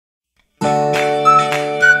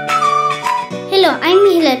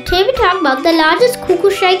Violet, today we talk about the largest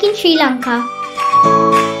Cuckooshrike in Sri Lanka.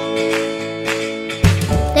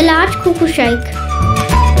 The large Cuckooshrike.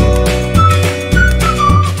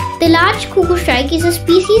 The large Cuckooshrike is a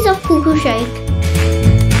species of Cuckooshrike.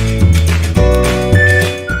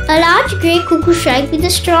 A large grey Cuckooshrike with a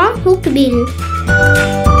strong hooked bill.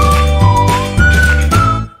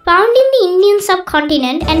 Found in the Indian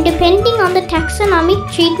subcontinent and depending on the taxonomic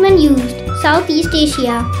treatment used, Southeast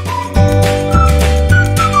Asia.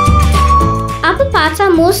 Upper parts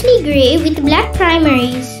are mostly grey with black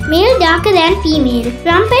primaries, male darker than female.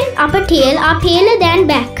 Rump and upper tail are paler than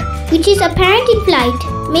back, which is apparent in flight.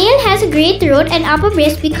 Male has a grey throat and upper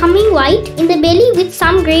breast becoming white in the belly with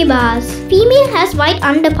some grey bars. Female has white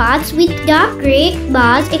underparts with dark grey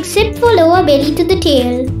bars except for lower belly to the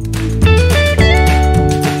tail.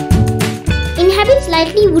 Inhabits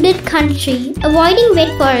lightly wooded country, avoiding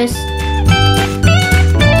wet forests.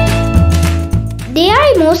 They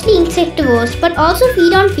are mostly insectivores but also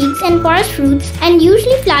feed on figs and forest fruits and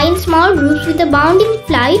usually fly in small groups with a bounding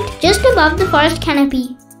flight just above the forest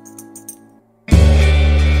canopy.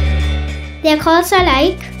 Their calls are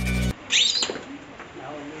like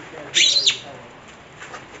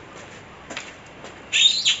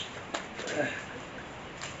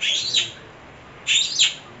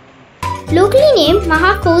locally named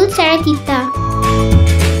Maha, Kovul, Saratiththa.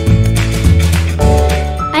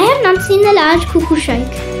 I have not seen the large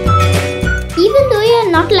Cuckooshrike. Even though you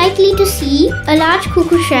are not likely to see a large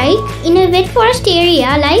Cuckooshrike in a wet forest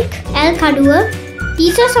area like Al-Kadua,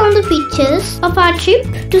 these are some of the pictures of our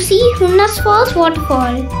trip to see Hunnas Falls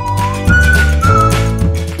waterfall.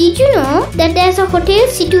 Did you know that there is a hotel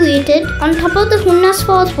situated on top of the Hunnas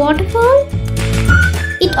Falls waterfall?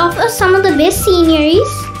 It offers some of the best sceneries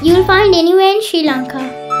you will find anywhere in Sri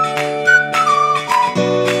Lanka.